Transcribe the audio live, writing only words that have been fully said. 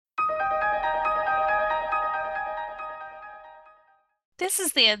This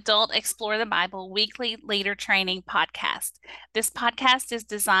is the Adult Explore the Bible weekly leader training podcast. This podcast is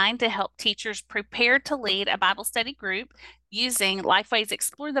designed to help teachers prepare to lead a Bible study group using Lifeway's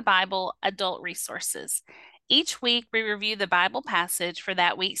Explore the Bible adult resources. Each week, we review the Bible passage for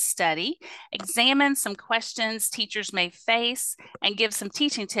that week's study, examine some questions teachers may face, and give some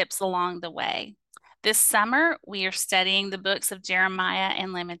teaching tips along the way. This summer, we are studying the books of Jeremiah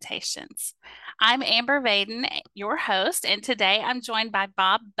and Lamentations. I'm Amber Vaden, your host, and today I'm joined by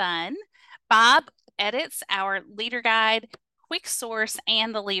Bob Bunn. Bob edits our leader guide, quick source,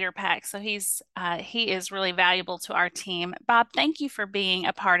 and the leader pack. So he is really valuable to our team. Bob, thank you for being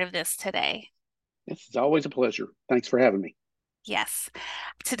a part of this today. It's always a pleasure. Thanks for having me. Yes.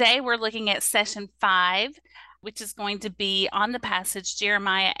 Today we're looking at session 5, which is going to be on the passage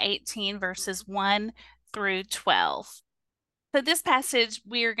Jeremiah 18, verses 1 through 12. So this passage,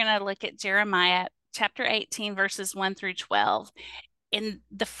 we are going to look at Jeremiah chapter 18, verses 1 through 12. In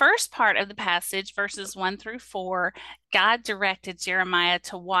the first part of the passage, verses 1 through 4, God directed Jeremiah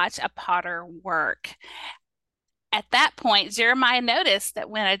to watch a potter work. At that point, Jeremiah noticed that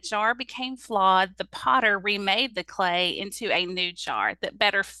when a jar became flawed, the potter remade the clay into a new jar that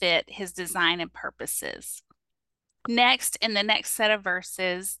better fit his design and purposes. Next, in the next set of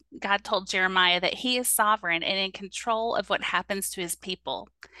verses, God told Jeremiah that he is sovereign and in control of what happens to his people.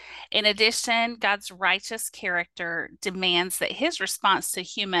 In addition, God's righteous character demands that his response to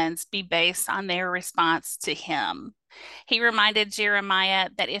humans be based on their response to him. He reminded Jeremiah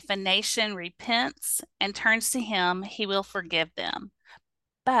that if a nation repents and turns to him, he will forgive them.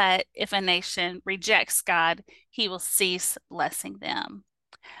 But if a nation rejects God, he will cease blessing them.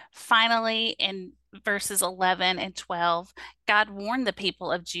 Finally, in verses 11 and 12, God warned the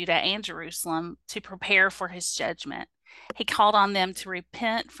people of Judah and Jerusalem to prepare for his judgment. He called on them to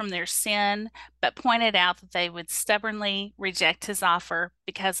repent from their sin, but pointed out that they would stubbornly reject his offer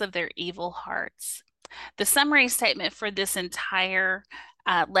because of their evil hearts. The summary statement for this entire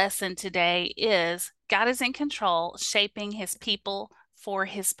lesson today is God is in control, shaping his people for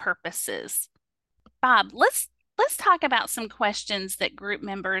his purposes. Bob, let's talk about some questions that group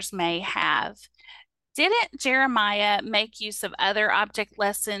members may have. Didn't Jeremiah make use of other object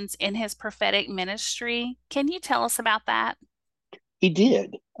lessons in his prophetic ministry? Can you tell us about that? He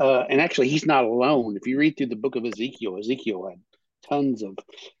did. And actually, he's not alone. If you read through the book of Ezekiel, Ezekiel had tons of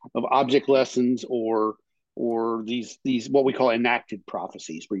object lessons or these what we call enacted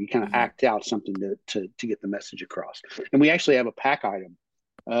prophecies, where you kind of Mhm. act out something to get the message across. And we actually have a pack item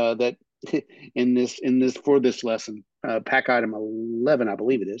that in this for this lesson, pack item 11, I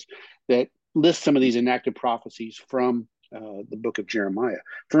believe it is, that lists some of these enacted prophecies from the book of Jeremiah.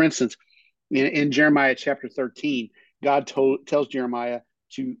 For instance, in Jeremiah chapter 13, God tells Jeremiah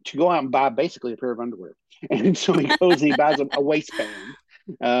to go out and buy basically a pair of underwear. And so he goes and he buys a waistband.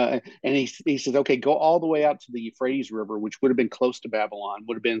 And he says, okay, go all the way out to the Euphrates River, which would have been close to Babylon,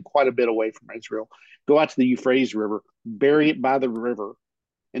 would have been quite a bit away from Israel. Go out to the Euphrates River, bury it by the river,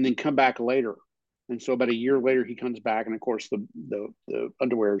 and then come back later. And so about a year later, he comes back, and of course the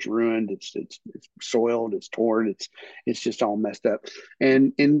underwear is ruined. It's soiled. It's torn. It's just all messed up.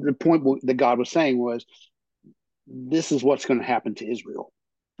 And the point that God was saying was, this is what's going to happen to Israel.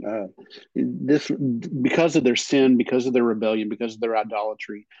 This because of their sin, because of their rebellion, because of their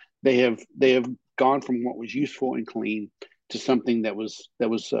idolatry, they have gone from what was useful and clean to something that was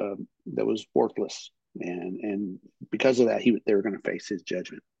worthless, and because of that, they were going to face his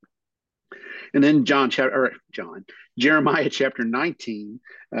judgment. And then Jeremiah chapter 19,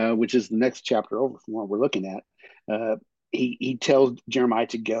 which is the next chapter over from what we're looking at. He tells Jeremiah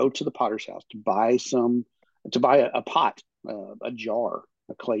to go to the potter's house to buy a pot, a jar,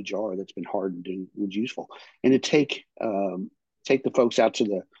 a clay jar that's been hardened and was useful, and to take the folks out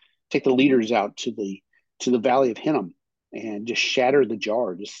take the leaders out to the valley of Hinnom and just shatter the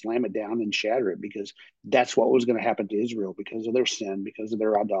jar, just slam it down and shatter it, because that's what was going to happen to Israel because of their sin, because of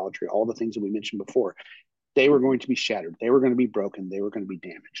their idolatry, all the things that we mentioned before. They were going to be shattered. They were going to be broken. They were going to be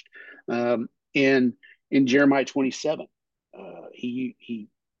damaged. In Jeremiah 27,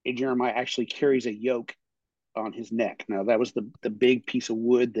 Jeremiah actually carries a yoke on his neck. Now that was the big piece of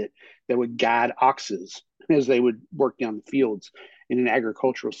wood that would guide oxes as they would work down the fields in an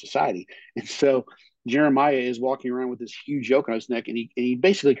agricultural society. And so Jeremiah is walking around with this huge yoke on his neck, and he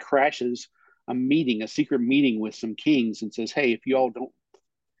basically crashes a secret meeting with some kings, and says, "Hey, if you all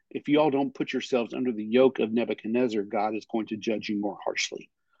don't put yourselves under the yoke of Nebuchadnezzar, God is going to judge you more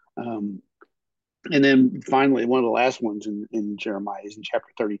harshly." And then finally, one of the last ones in Jeremiah is in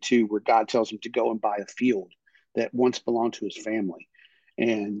chapter 32, where God tells him to go and buy a field that once belonged to his family.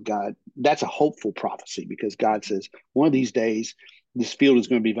 And that's a hopeful prophecy, because God says one of these days this field is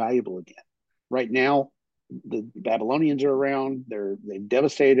going to be valuable again. Right now, the Babylonians are around. They've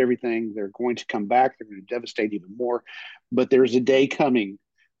devastated everything. They're going to come back. They're going to devastate even more. But there's a day coming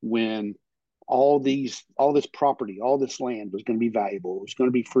when all this property, all this land was going to be valuable. It was going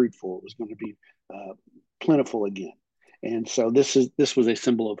to be fruitful. It was going to be plentiful again. And so this was a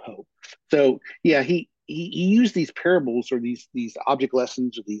symbol of hope. So yeah, he used these parables or these object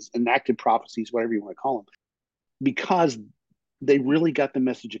lessons or these enacted prophecies, whatever you want to call them, because they really got the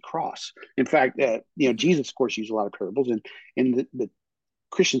message across. In fact, Jesus, of course, used a lot of parables, and the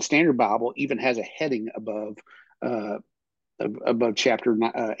Christian Standard Bible even has a heading above chapter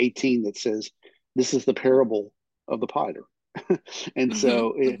 18 that says, "This is the parable of the potter." And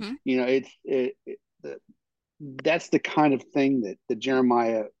so, that's the kind of thing that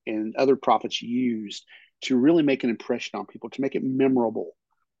Jeremiah and other prophets used to really make an impression on people, to make it memorable,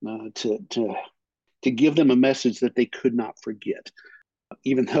 to give them a message that they could not forget,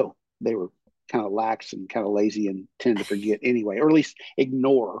 even though they were kind of lax and kind of lazy and tend to forget anyway, or at least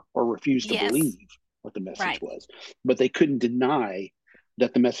ignore or refuse to Yes. believe what the message Right. was. But they couldn't deny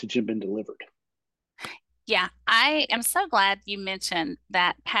that the message had been delivered. Yeah, I am so glad you mentioned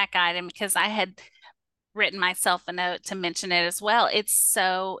that pack item because I had written myself a note to mention it as well. It's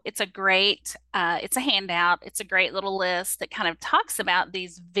a great, it's a handout. It's a great little list that kind of talks about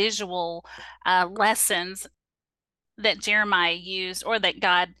these visual lessons that Jeremiah used or that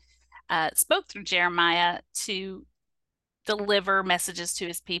God spoke through Jeremiah to deliver messages to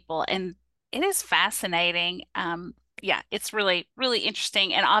his people. And it is fascinating. Yeah, it's really, really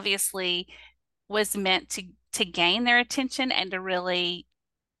interesting and obviously was meant to gain their attention and to really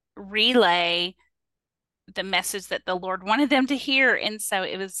relay the message that the Lord wanted them to hear. And so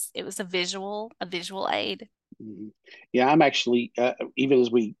it was a visual aid. Mm-hmm. Yeah, I'm actually even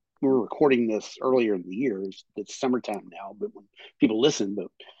as we were recording this earlier in the year, it's summertime now, but when people listen, but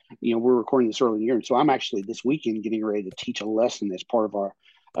we're recording this early in the year, and so I'm actually this weekend getting ready to teach a lesson as part of our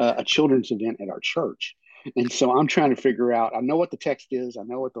a children's event at our church. And so I'm trying to figure out. I know what the text is, I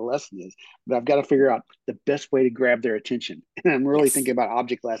know what the lesson is, but I've got to figure out the best way to grab their attention. And I'm really Yes, thinking about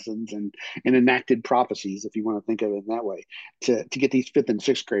object lessons and enacted prophecies, if you want to think of it in that way, to get these fifth and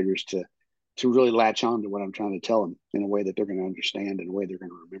sixth graders to really latch on to what I'm trying to tell them in a way that they're going to understand and a way they're going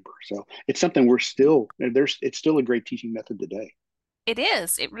to remember. So it's something it's still a great teaching method today. it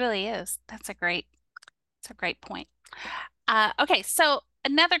is. It really is. It's a great point. Okay, so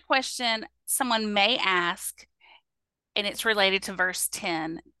another question someone may ask, and it's related to verse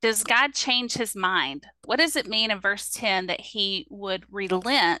 10. Does God change his mind? What does it mean in verse 10 that he would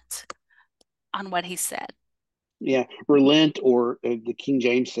relent on what he said? Yeah, relent, or the King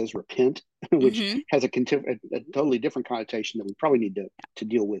James says repent, which Mm-hmm. has a totally different connotation that we probably need to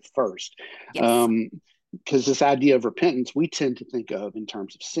deal with first. Yes. Because this idea of repentance, we tend to think of in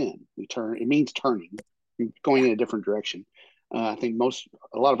terms of sin. It means turning, going Yeah. in a different direction. I think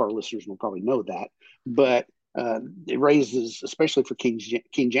a lot of our listeners will probably know that, but it raises, especially for King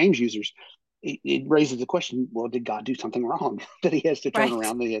James users, it raises the question: well, did God do something wrong that He has to turn Right.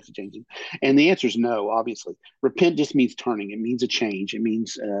 around, that He has to change it? And the answer is no. Obviously, repent just means turning. It means a change. It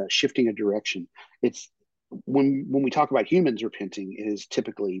means shifting a direction. It's when we talk about humans repenting, it is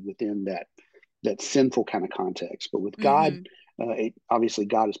typically within that sinful kind of context. But with God, Mm-hmm. obviously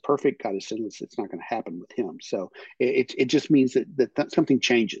God is perfect. God is sinless. It's not going to happen with Him. So it just means that something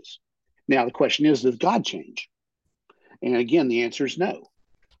changes. Now the question is, does God change? And again, the answer is no.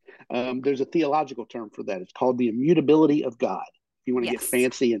 There's a theological term for that. It's called the immutability of God. If you want to get Yes.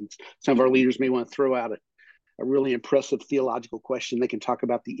 fancy, and some of our leaders may want to throw out a really impressive theological question, they can talk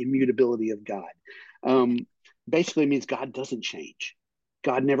about the immutability of God. Basically means God doesn't change.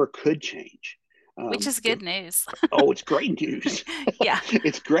 God never could change. Which is good news. Oh, it's great news. Yeah.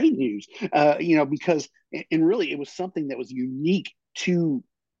 It's great news. Because, and really, it was something that was unique to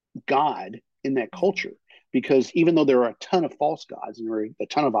God in that culture. Because even though there are a ton of false gods and there are a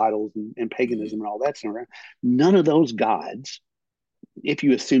ton of idols and Mm-hmm. paganism and all that stuff, none of those gods, if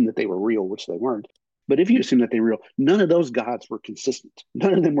you assume that they were real, which they weren't, but if you assume that they were real, none of those gods were consistent.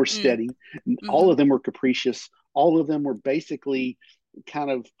 None of them were steady. All Mm-hmm. of them were capricious. All of them were basically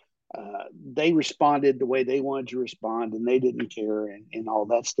kind of they responded the way they wanted to respond, and they didn't care, and all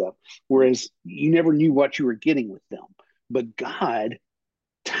that stuff. Whereas you never knew what you were getting with them. But God,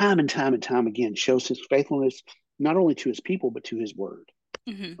 time and time and time again, shows His faithfulness not only to His people but to His word.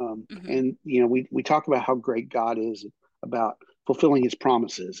 Mm-hmm. Mm-hmm. And we talk about how great God is about fulfilling His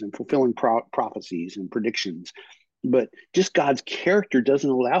promises and fulfilling prophecies and predictions, but just God's character doesn't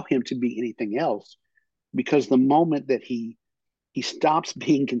allow Him to be anything else, because the moment that He stops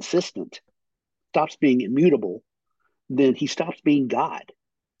being consistent, stops being immutable, then he stops being God.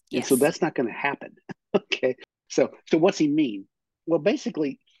 And so Yes. that's not going to happen. Okay. So what's he mean? Well,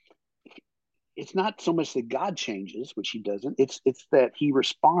 basically, it's not so much that God changes, which he doesn't. It's that he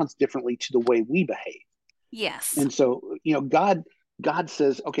responds differently to the way we behave. Yes. And so, God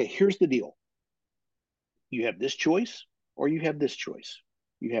says, okay, here's the deal. You have this choice or you have this choice.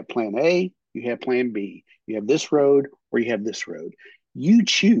 You have plan A, you have plan B. You have this road or you have this road. You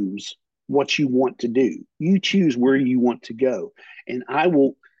choose what you want to do. You choose where you want to go. And I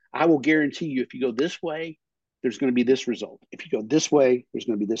will guarantee you if you go this way, there's going to be this result. If you go this way, there's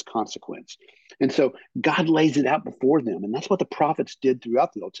going to be this consequence. And so God lays it out before them. And that's what the prophets did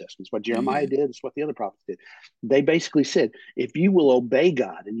throughout the Old Testament. It's what Jeremiah Mm-hmm. did. It's what the other prophets did. They basically said, if you will obey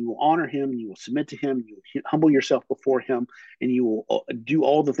God and you will honor him and you will submit to him, you will humble yourself before him, and you will do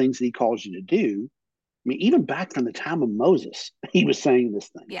all the things that he calls you to do. I mean, even back from the time of Moses, he was saying this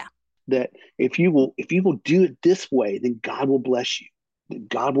thing Yeah. that if you will do it this way, then God will bless you.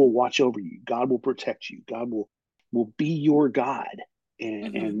 God will watch over you. God will protect you. God will be your God,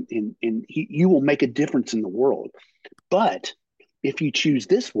 and Mm-hmm. you will make a difference in the world. But if you choose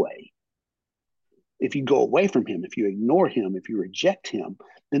this way, if you go away from him, if you ignore him, if you reject him,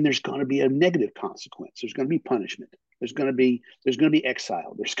 then there's going to be a negative consequence. There's going to be punishment. There's going to be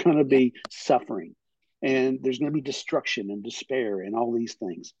exile. There's going to Yeah. be suffering, and there's going to be destruction and despair and all these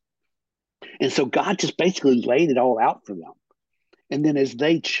things. And so God just basically laid it all out for them. And then as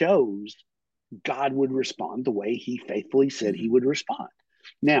they chose, God would respond the way he faithfully said he Mm-hmm. would respond.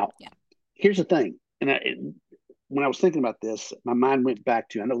 Now, Yeah. here's the thing. When I was thinking about this, my mind went back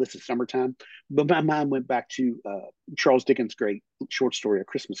to, I know this is summertime, but my mind went back to Charles Dickens' great short story, A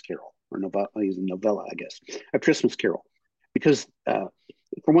Christmas Carol, or novella, he's a novella, I guess, A Christmas Carol. Because,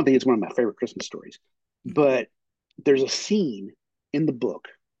 for one thing, it's one of my favorite Christmas stories. Mm-hmm. But there's a scene in the book.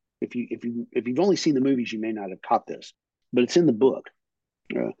 If you've only seen the movies, you may not have caught this, but it's in the book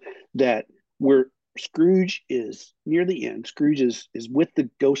uh, that where Scrooge is near the end. Scrooge is with the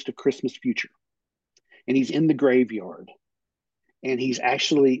ghost of Christmas future, and he's in the graveyard, and he's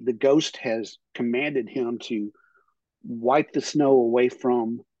actually the ghost has commanded him to wipe the snow away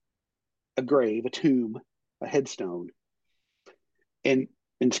from a grave, a tomb, a headstone, and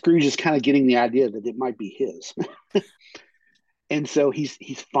Scrooge is kind of getting the idea that it might be his. And so he's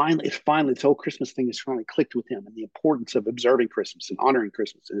finally this whole Christmas thing has finally clicked with him and the importance of observing Christmas and honoring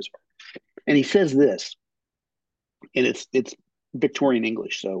Christmas in his heart. And he says this, and it's Victorian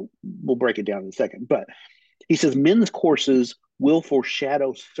English, so we'll break it down in a second. But he says, men's courses will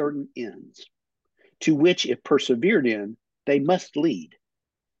foreshadow certain ends, to which, if persevered in, they must lead.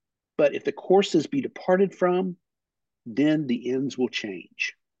 But if the courses be departed from, then the ends will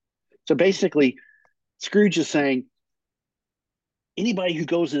change. So basically, Scrooge is saying anybody who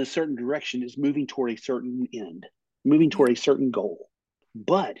goes in a certain direction is moving toward a certain end, moving Mm-hmm. toward a certain goal.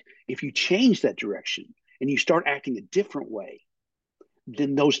 But if you change that direction and you start acting a different way,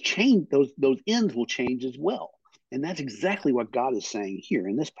 then those ends will change as well. And that's Yeah. exactly what God is saying here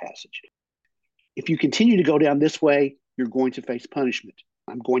in this passage. If you continue to go down this way, you're going to face punishment.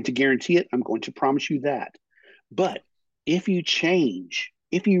 I'm going to guarantee it. I'm going to promise you that. Yeah. But if you change,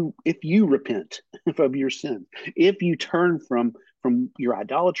 if you repent of your sin, if you turn from your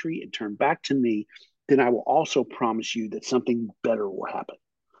idolatry and turn back to me, then I will also promise you that something better will happen,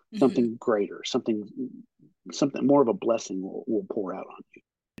 Mm-hmm. something greater, something more of a blessing will pour out on you.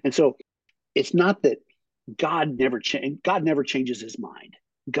 And so it's not that God never changes his mind.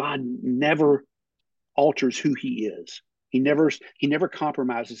 God never alters who he is. He never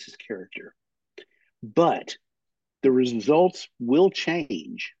compromises his character. But the results will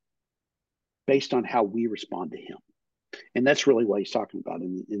change based on how we respond to him. And that's really what he's talking about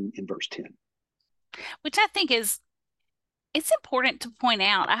in verse 10. Which I think is it's important to point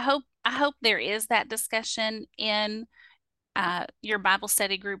out. I hope there is that discussion in your Bible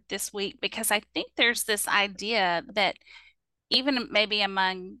study group this week because I think there's this idea that even maybe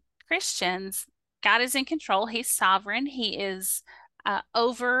among Christians, God is in control. He's sovereign. He is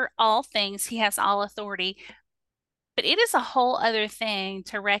over all things. He has all authority. But it is a whole other thing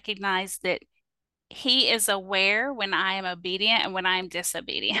to recognize that He is aware when I am obedient and when I am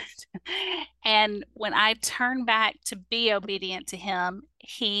disobedient. And when I turn back to be obedient to Him,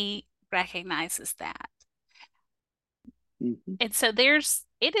 He recognizes that. Mm-hmm. And so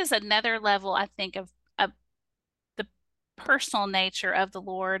it is another level, I think, of the personal nature of the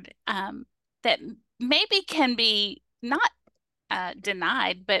Lord that maybe can be not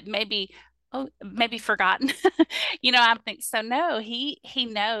denied, but maybe forgotten. I think so. No, he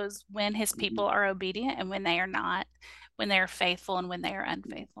knows when his Mm-hmm. people are obedient and when they are not, when they are faithful and when they are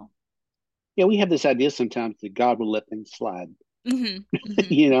unfaithful. Yeah, we have this idea sometimes that God will let things slide, Hmm. Hmm.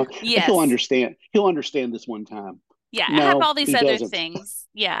 you know, and he'll Yes. understand. He'll understand this one time. Yeah, I have No, all these he other doesn't. things.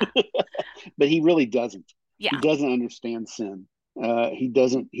 Yeah. But he really doesn't. He Yeah. doesn't understand sin. He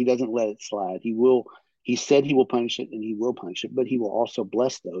doesn't. He doesn't let it slide. He will. He said he will punish it, and he will punish it. But he will also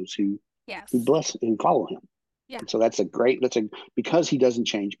bless those who Yes. bless and follow him. Yeah. And so that's a great. That's a because he doesn't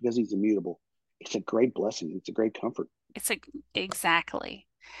change, because he's immutable. It's a great blessing. It's a great comfort. It's a, exactly.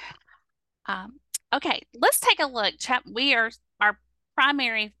 Um, okay, let's take a look. We are our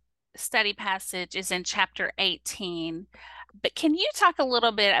primary study passage is in chapter 18, but can you talk a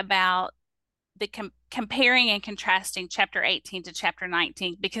little bit about the comparing and contrasting chapter 18 to chapter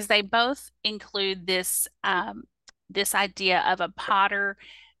 19 because they both include this this idea of a potter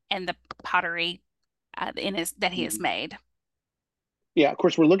and the pottery in his that he has Mhm. made. Yeah, of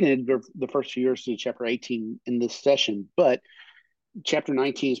course, we're looking at the first few years of chapter 18 in this session, but chapter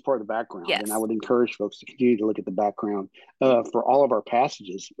 19 is part of the background, and I Yes. would encourage folks to continue to look at the background for all of our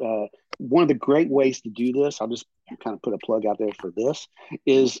passages. One of the great ways to do this, I'll just Yeah. kind of put a plug out there for this,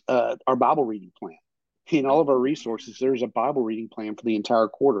 is our Bible reading plan. In all of our resources, there's a Bible reading plan for the entire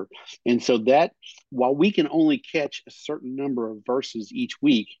quarter. And so that while we can only catch a certain number of verses each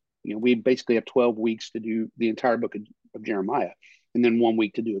week, we basically have 12 weeks to do the entire book of Jeremiah, and then 1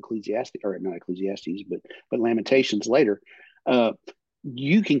 week to do Ecclesiastes, or not Ecclesiastes, but Lamentations later. Uh,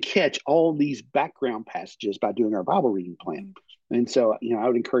 you can catch all these background passages by doing our Bible reading plan. Mhm. And so, I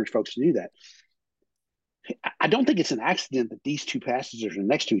would encourage folks to do that. I don't think it's an accident that these two passages are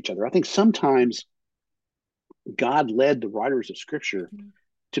next to each other. I think sometimes God led the writers of Scripture Mhm.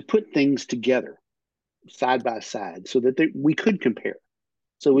 to put things together side by side so that we could compare,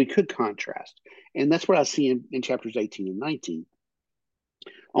 so we could contrast. And that's what I see in chapters 18 and 19.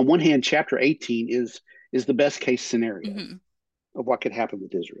 On one hand, chapter 18 is the best case scenario Mhm. of what could happen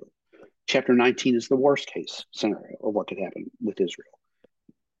with Israel. Chapter 19 is the worst case scenario of what could happen with Israel.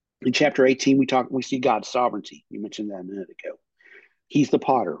 In chapter 18, we see God's sovereignty. You mentioned that a minute ago. He's the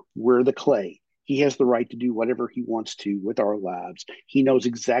potter, we're the clay. He has the right to do whatever he wants to with our lives. He knows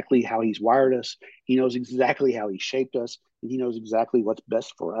exactly how he's wired us. He knows exactly how he shaped us, and he knows exactly what's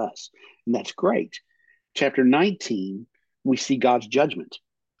best for us. And that's great. Chapter 19, we see God's judgment.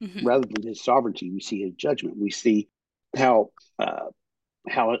 Mhm. Rather than his sovereignty, we see his judgment. We see how uh,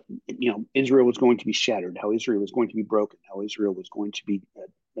 how Israel was going to be shattered, how Israel was going to be broken, how Israel was going to be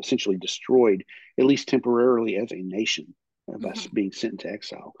essentially destroyed, at least temporarily, as a nation by Mhm. being sent into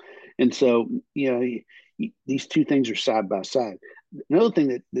exile. And so, these two things are side by side. Another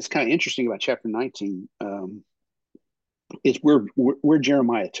thing that's kind of interesting about chapter 19 is where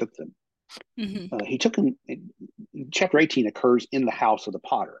Jeremiah took them. Mhm. He took them. Chapter 18 occurs in the house of the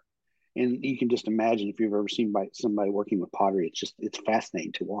potter, and you can just imagine if you've ever seen somebody working with pottery, it's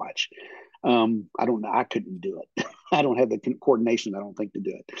fascinating to watch. I don't know. I couldn't do it. I don't have the coordination, I don't think, to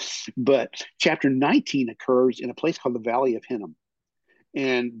do it. But chapter 19 occurs in a place called the Valley of Hinnom.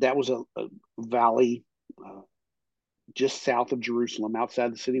 And that was a valley uh, just south of Jerusalem,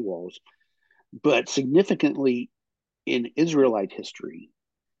 outside the city walls. But significantly in Israelite history,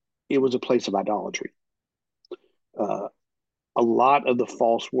 it was a place of idolatry. Uh, a lot of the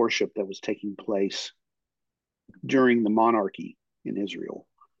false worship that was taking place during the monarchy in Israel,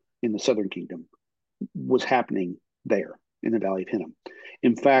 in the southern kingdom, was happening there in the Valley of Hinnom.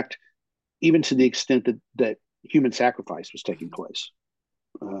 In fact, even to the extent that human sacrifice was taking Mhm. place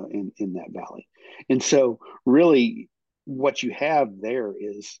in that valley. And so, really, what you have there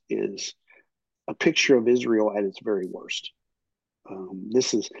is a picture of Israel at its very worst.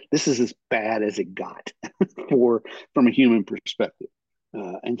 This is as bad as it got for from a human perspective.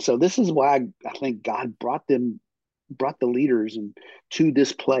 And so this is why I think God brought the leaders and to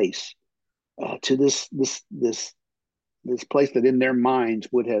this place, to this place that in their minds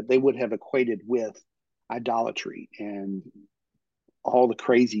they would have equated with idolatry and all the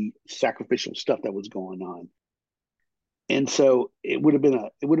crazy sacrificial stuff that was going on. And so it would have been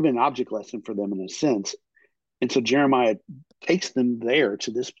an object lesson for them in a sense. And so Jeremiah takes them there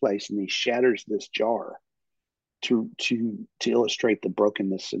to this place, and he shatters this jar to illustrate the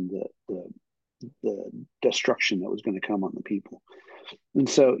brokenness and the destruction that was going to come on the people. And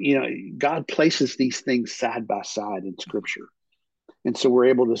so, God places these things side by side in Scripture. And so we're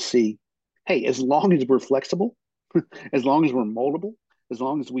able to see, hey, as long as we're flexible, as long as we're moldable, as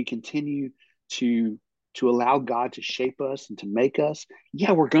long as we continue to allow God to shape us and to make us,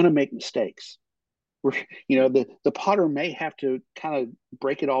 yeah, we're going to make mistakes. We're, the potter may have to kind of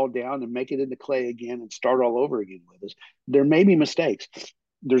break it all down and make it into clay again and start all over again with us. There may be mistakes.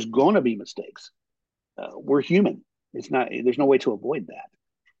 There's going to be mistakes. We're human. It's not. There's no way to avoid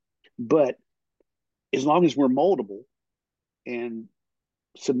that. But as long as we're moldable and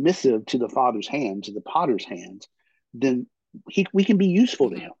submissive to the Father's hand, to the potter's hands, then we can be useful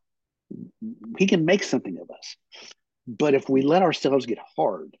to him. He can make something of us. But if we let ourselves get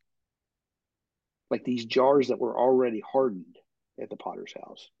hard, like these jars that were already hardened at the potter's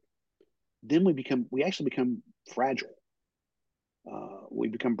house, then we actually become fragile. We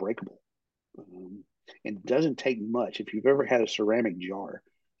become breakable. And it doesn't take much. If you've ever had a ceramic jar,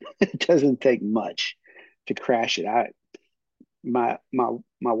 it doesn't take much to crash it. My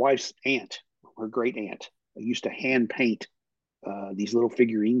wife's aunt, her great aunt, used to hand paint these little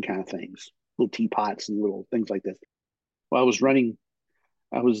figurine kind of things, little teapots and little things like this. Well, I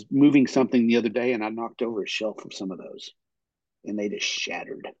was moving something the other day, and I knocked over a shelf of some of those, and they just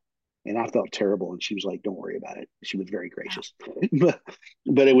shattered. And I felt terrible. And she was like, "Don't worry about it." She was very gracious, but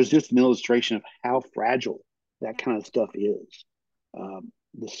it was just an illustration of how fragile that kind of stuff is.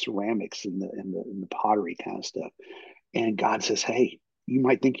 The ceramics and the pottery kind of stuff. And God says, "Hey, you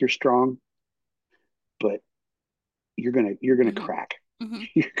might think you're strong, but you're gonna crack.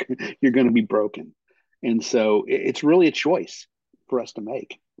 You're gonna be broken." And so it's really a choice for us to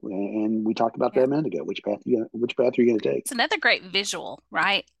make. And we talked about that a minute ago. Which path are you going to take? It's another great visual,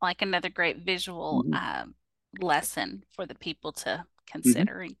 right? Like another great visual lesson for the people to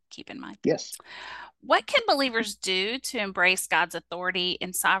consider and keep in mind. Yes. What can believers do to embrace God's authority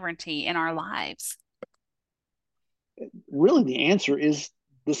and sovereignty in our lives? Really, the answer is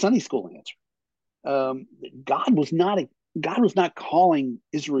the Sunday school answer. God was not calling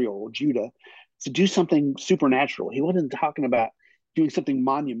Israel or Judah to do something supernatural. He wasn't talking about doing something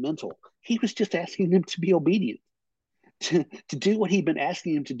monumental. He was just asking them to be obedient, to do what he'd been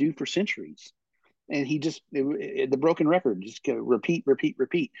asking them to do for centuries. And the broken record, just repeat, repeat,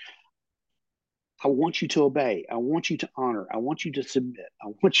 repeat. I want you to obey. I want you to honor. I want you to submit. I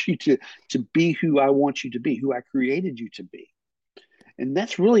want you to be who I want you to be, who I created you to be. And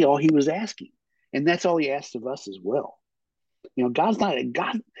that's really all he was asking. And that's all he asks of us as well. You know, God's not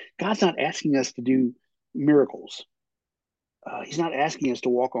asking us to do miracles. He's not asking us to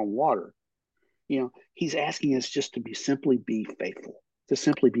walk on water. You know, he's asking us just to simply be faithful, to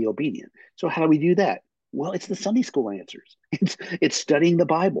simply be obedient. So how do we do that? Well, it's the Sunday school answers. It's studying the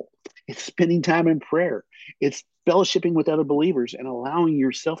Bible. It's spending time in prayer. It's fellowshipping with other believers and allowing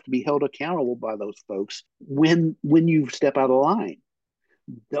yourself to be held accountable by those folks when you step out of line.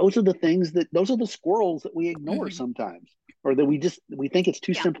 Those are the squirrels that we ignore sometimes, or that we think it's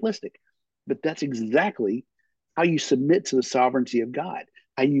too simplistic. But that's exactly how you submit to the sovereignty of God,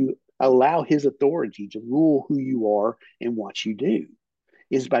 how you allow his authority to rule who you are and what you do,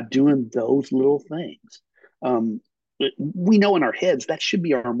 is by doing those little things. We know in our heads that should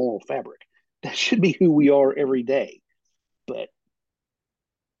be our moral fabric. That should be who we are every day. But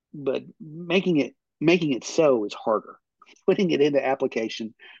making it so is harder. Putting it into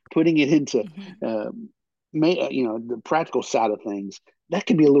application, putting it into the practical side of things, that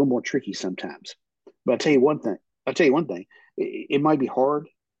can be a little more tricky sometimes. But I'll tell you one thing. It might be hard,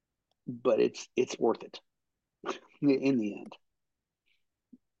 but it's worth it in the end.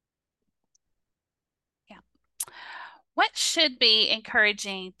 Yeah. What should be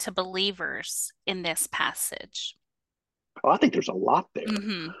encouraging to believers in this passage? Oh, I think there's a lot there.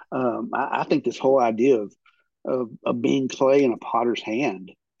 I think this whole idea of being clay in a potter's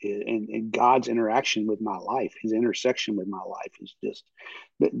hand and God's interaction with my life, his intersection with my life, is just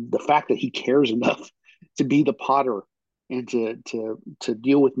the fact that he cares enough to be the potter and to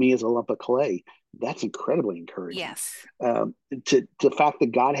deal with me as a lump of clay. That's incredibly encouraging. Yes. The fact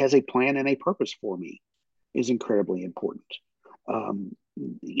that God has a plan and a purpose for me is incredibly important.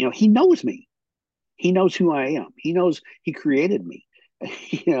 He knows me. He knows who I am. He knows he created me.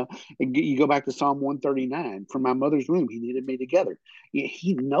 You go back to Psalm 139. From my mother's womb, he knitted me together.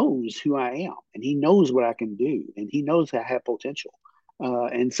 He knows who I am, and he knows what I can do, and he knows I have potential.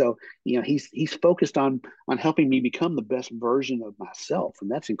 And so, he's focused on helping me become the best version of myself, and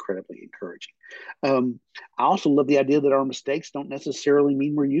that's incredibly encouraging. I also love the idea that our mistakes don't necessarily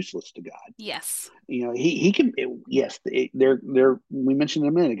mean we're useless to God. Yes. He can. Yes, they're. We mentioned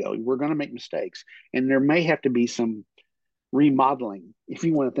a minute ago. We're going to make mistakes, and there may have to be some remodeling, if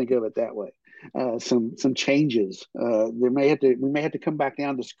you want to think of it that way. Some changes. We may have to come back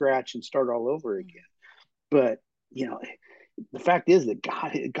down to scratch and start all over again. But the fact is that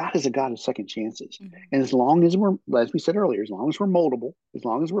God is a God of second chances. And as long as as we said earlier, as long as we're moldable, as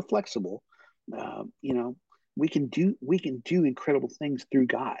long as we're flexible, we can do incredible things through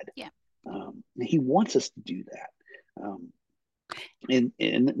God. Yeah. He wants us to do that.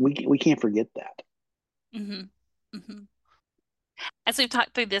 And we can't forget that. As we've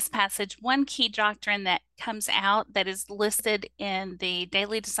talked through this passage, one key doctrine that comes out that is listed in the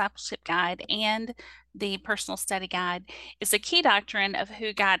Daily Discipleship Guide and the Personal Study Guide is a key doctrine of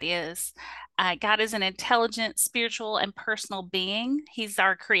who God is. God is an intelligent, spiritual, and personal being. He's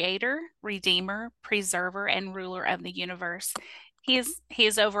our creator, redeemer, preserver, and ruler of the universe. He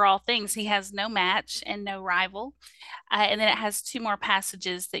is over all things. He has no match and no rival. And then it has two more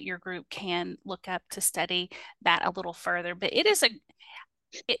passages that your group can look up to study that a little further. But it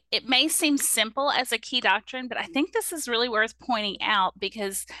may seem simple as a key doctrine, but I think this is really worth pointing out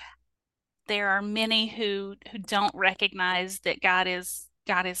because there are many who don't recognize that God is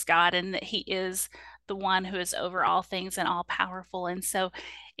God and that He is the one who is over all things and all powerful. And so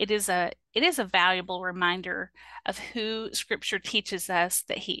it is a valuable reminder of who Scripture teaches us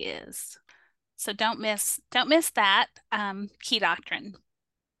that He is. So don't miss that key doctrine.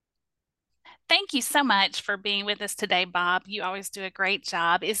 Thank you so much for being with us today, Bob. You always do a great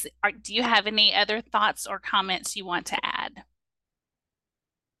job. Do you have any other thoughts or comments you want to add?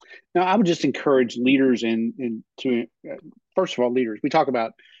 Now, I would just encourage leaders first of all, leaders. We talk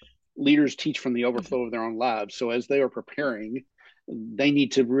about leaders teach from the overflow of their own lives. So as they are preparing, they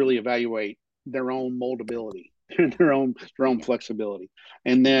need to really evaluate their own moldability, their own flexibility,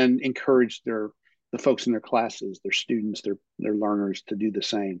 and then encourage the folks in their classes, their students, their learners to do the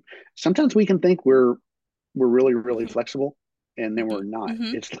same. Sometimes we can think we're really, really flexible, and then we're not.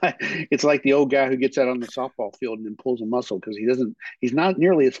 Mm-hmm. It's like the old guy who gets out on the softball field and then pulls a muscle because he's not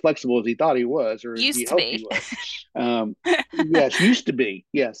nearly as flexible as he thought he was or as he Used to hoped he be. was. Yes, used to be.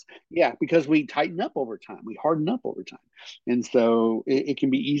 Yes, yeah, because we tighten up over time, we harden up over time, and so it can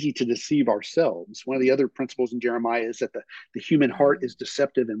be easy to deceive ourselves. One of the other principles in Jeremiah is that the human heart is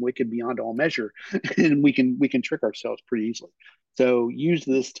deceptive and wicked beyond all measure, and we can trick ourselves pretty easily. So use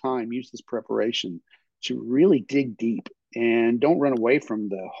this time, use this preparation to really dig deep and don't run away from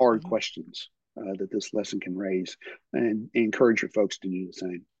the hard questions that this lesson can raise, and encourage your folks to do the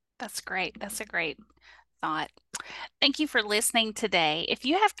same. That's great. That's a great thought. Thank you for listening today. If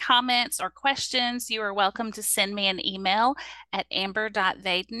you have comments or questions, you are welcome to send me an email at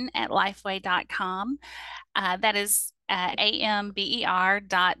amber.vaden@lifeway.com. That is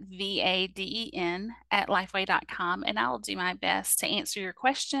amber.vaden@lifeway.com. And I will do my best to answer your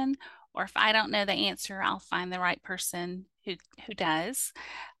question, or if I don't know the answer, I'll find the right person who does.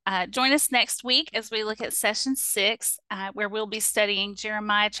 Join us next week as we look at session 6, where we'll be studying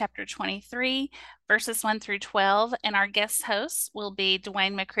Jeremiah chapter 23, verses 1 through 12, and our guest hosts will be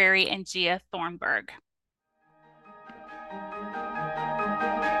Dwayne McCrary and Gia Thornburg.